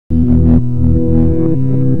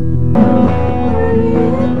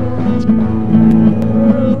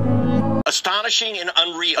astonishing and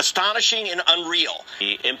unreal. Astonishing and unreal.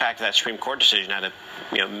 The impact of that Supreme Court decision had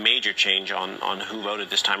a major change on who voted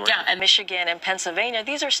this time around. Yeah, and Michigan and Pennsylvania,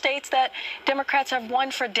 these are states that Democrats have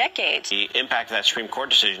won for decades. The impact of that Supreme Court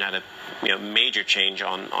decision had a major change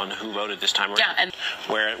on who voted this time around. Yeah, and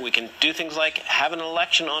where we can do things like have an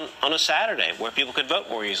election on a Saturday where people could vote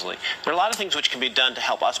more easily. There are a lot of things which can be done to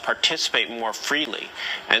help us participate more freely.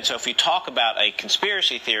 And so if we talk about a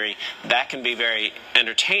conspiracy theory, that can be very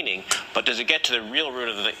entertaining, but does it get to the real root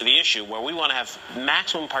of the issue where we want to have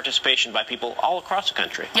maximum participation by people all across the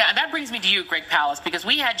country? Yeah, and that brings me to you, Greg Palast, because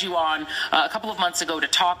we had you on a couple of months ago to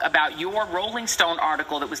talk about your Rolling Stone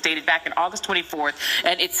article that was dated back in August 24th,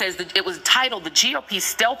 and it says that it was titled "The GOP's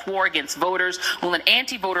Stealth War Against Voters. Will an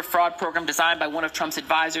anti-voter fraud program designed by one of Trump's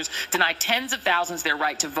advisors deny tens of thousands their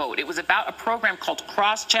right to vote?" It was about a program called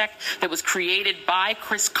Crosscheck that was created by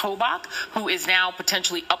Chris Kobach, who is now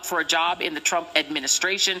potentially up for a job in the Trump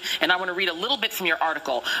administration. And I want to read a little bit from your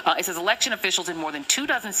article. It says election officials in more than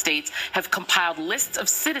 24 states have compiled lists of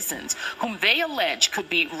citizens whom they allege could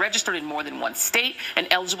be registered in more than one state and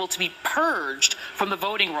eligible to be purged from the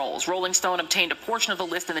voting rolls. Rolling Stone obtained a portion of the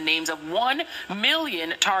list in the names of 1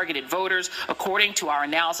 million targeted voters. According to our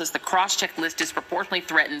analysis, the cross-check list disproportionately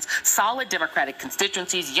threatens solid Democratic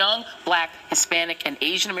constituencies, young, Black, Hispanic, and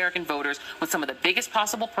Asian American voters, with some of the biggest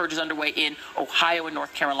possible purges underway in Ohio and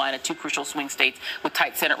North Carolina, two crucial swing states with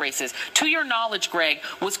tight Senate races. To your knowledge, Greg,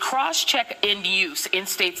 was cross-check in use in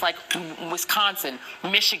states like Wisconsin,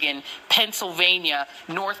 Michigan, Pennsylvania,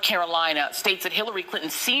 North Carolina, states that Hillary Clinton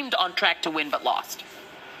seemed on track to win but lost?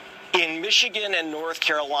 In Michigan and North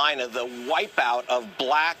Carolina, the wipeout of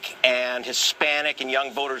Black and Hispanic and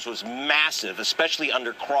young voters was massive, especially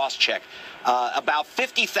under cross-check. About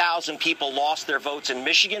 50,000 people lost their votes in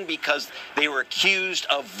Michigan because they were accused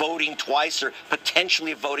of voting twice or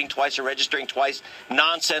potentially of voting twice or registering twice.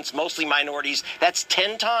 Nonsense, mostly minorities. That's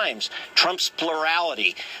 10 times Trump's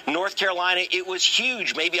plurality. North Carolina, it was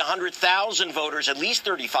huge. Maybe 100,000 voters, at least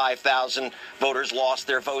 35,000 voters lost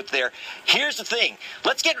their vote there. Here's the thing.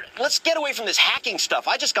 Let's get away from this hacking stuff.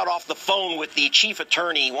 I just got off the phone with the chief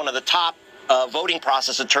attorney, one of the top voting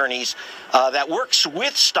process attorneys that works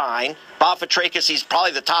with Stein. Bob Fitrakis, he's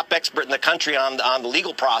probably the top expert in the country on the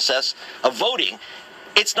legal process of voting.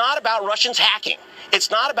 It's not about Russians hacking.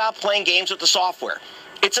 It's not about playing games with the software.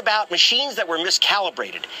 It's about machines that were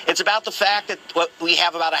miscalibrated. It's about the fact that we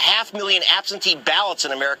have about 500,000 absentee ballots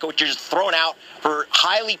in America, which are just thrown out for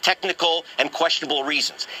highly technical and questionable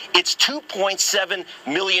reasons. It's 2.7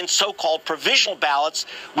 million so-called provisional ballots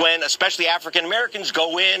when especially African Americans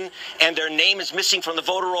go in and their name is missing from the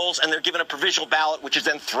voter rolls and they're given a provisional ballot, which is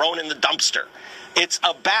then thrown in the dumpster. It's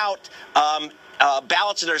about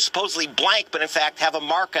ballots that are supposedly blank, but in fact have a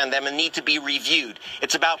mark on them and need to be reviewed.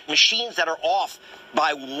 It's about machines that are off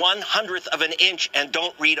by 1/100th of an inch and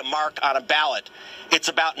don't read a mark on a ballot. It's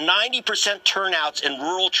about 90% turnouts in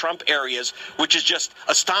rural Trump areas, which is just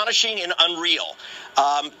astonishing and unreal.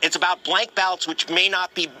 It's about blank ballots, which may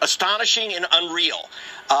not be astonishing and unreal.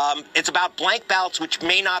 It's about blank ballots, which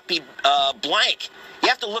may not be blank. You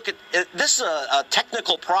have to look at this is a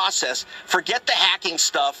technical process. Forget the hacking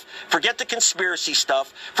stuff. Forget the conspiracy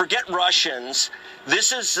stuff. Forget Russians.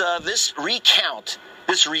 This is this recount,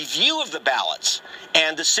 this review of the ballots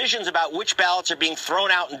and decisions about which ballots are being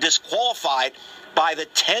thrown out and disqualified by the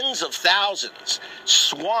tens of thousands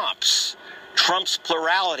swamps Trump's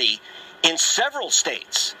plurality in several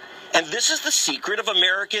states. And this is the secret of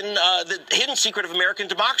the hidden secret of American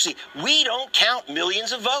democracy. We don't count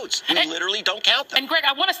millions of votes. We literally don't count them. And Greg,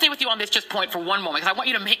 I want to stay with you on this just point for one moment, because I want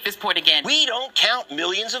you to make this point again. We don't count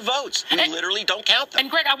millions of votes. We literally don't count them. And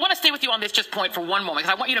Greg, I want to stay with you on this just point for one moment,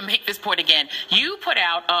 because I want you to make this point again. You put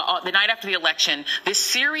out the night after the election this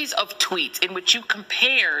series of tweets in which you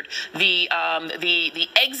compared the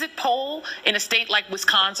exit poll in a state like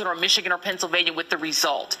Wisconsin or Michigan or Pennsylvania with the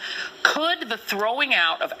result. Could the throwing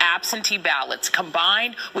out of absentee ballots,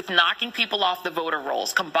 combined with knocking people off the voter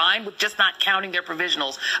rolls, combined with just not counting their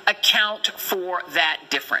provisionals, account for that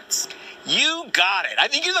difference? You got it. I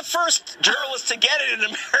think you're the first journalist to get it in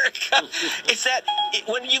America. It's that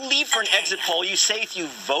when you leave for an exit poll, you say if you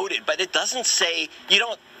voted, but it doesn't say they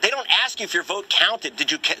don't ask you if your vote counted.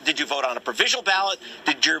 Did you vote on a provisional ballot?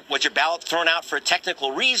 Was your ballot thrown out for a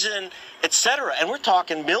technical reason, etc.? And we're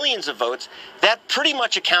talking millions of votes. That pretty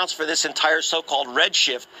much accounts for this entire so-called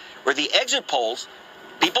redshift, where the exit polls,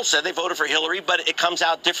 people said they voted for Hillary, but it comes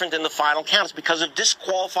out different in the final count. It's because of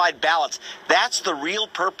disqualified ballots. That's the real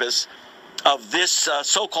purpose of this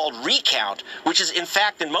so-called recount, which is, in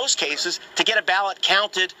fact, in most cases, to get a ballot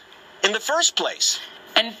counted in the first place.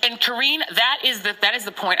 And Karine, that is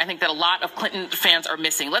the point I think that a lot of Clinton fans are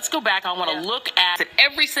missing. Let's go back. I want to look at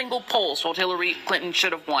every single poll showed Hillary Clinton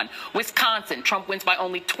should have won. Wisconsin, Trump wins by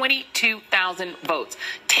only 22,000 votes.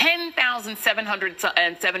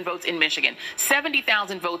 10,707 votes in Michigan.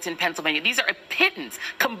 70,000 votes in Pennsylvania. These are a pittance.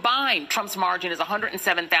 Combined, Trump's margin is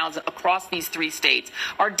 107,000 across these 3 states.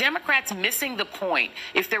 Are Democrats missing the point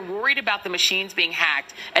if they're worried about the machines being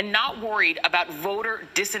hacked and not worried about voter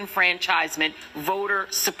disenfranchisement, voter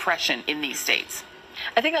suppression in these states?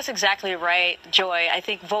 I think that's exactly right, Joy. I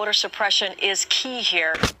think voter suppression is key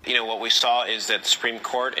here. You know, what we saw is that the Supreme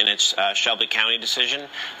Court in its Shelby County decision,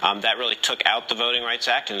 that really took out the Voting Rights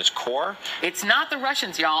Act in its core. It's not the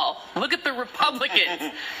Russians, y'all. Look at the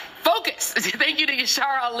Republicans. Focus. Thank you to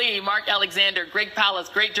Yashar Ali, Mark Alexander, Greg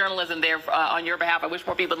Palast. Great journalism there on your behalf. I wish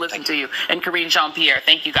more people would listen to you. And Karine Jean-Pierre.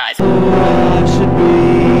 Thank you, guys.